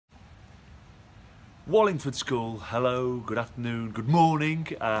Wallingford School, hello, good afternoon, good morning.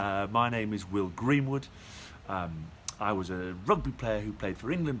 My name is Will Greenwood. I was a rugby player who played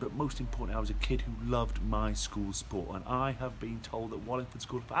for England, but most importantly, I was a kid who loved my school sport, and I have been told that Wallingford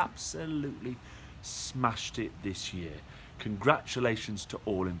School have absolutely smashed it this year. Congratulations to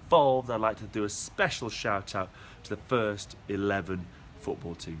all involved. I'd like to do a special shout out to the first 11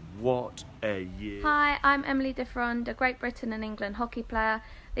 football team. What a year. Hi, I'm Emily Diffrond, a Great Britain and England hockey player.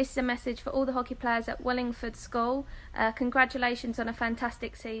 This is a message for all the hockey players at Wallingford School. Congratulations on a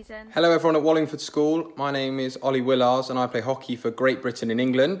fantastic season. Hello everyone at Wallingford School. My name is Ollie Willars and I play hockey for Great Britain and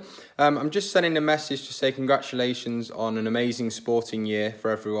England. I'm just sending a message to say congratulations on an amazing sporting year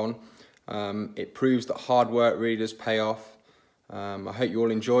for everyone. It proves that hard work really does pay off. I hope you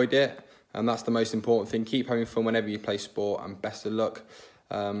all enjoyed it, and that's the most important thing. Keep having fun whenever you play sport, and best of luck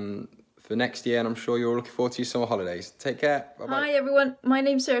for next year, and I'm sure you're all looking forward to your summer holidays. Take care. Bye-bye. Hi everyone, my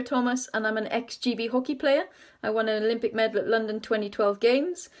name's Sarah Thomas and I'm an ex-GB hockey player. I won an Olympic medal at London 2012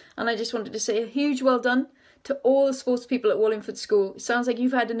 Games, and I just wanted to say a huge well done to all the sports people at Wallingford School. It sounds like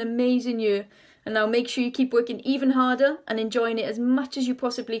you've had an amazing year, and now make sure you keep working even harder and enjoying it as much as you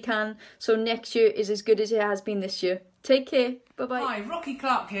possibly can, so next year is as good as it has been this year. Take care. Bye-bye. Hi, Rocky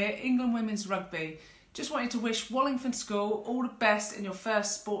Clark here, England Women's Rugby. Just wanted to wish Wallingford School all the best in your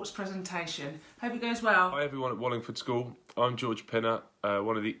first sports presentation. Hope it goes well. Hi everyone at Wallingford School. I'm George Pinner,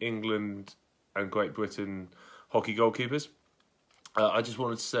 one of the England and Great Britain hockey goalkeepers. I just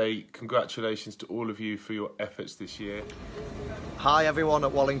wanted to say congratulations to all of you for your efforts this year. Hi everyone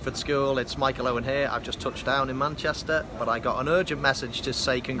at Wallingford School, it's Michael Owen here. I've just touched down in Manchester, but I got an urgent message to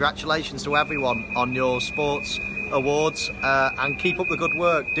say congratulations to everyone on your sports awards, and keep up the good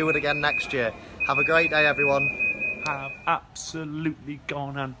work. Do it again next year. Have a great day everyone. Have absolutely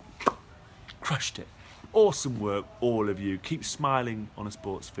gone and crushed it. Awesome work, all of you. Keep smiling on a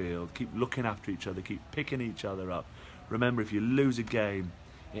sports field. Keep looking after each other. Keep picking each other up. Remember, if you lose a game,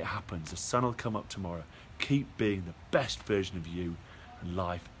 it happens. The sun will come up tomorrow. Keep being the best version of you, and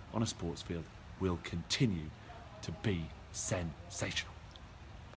life on a sports field will continue to be sensational.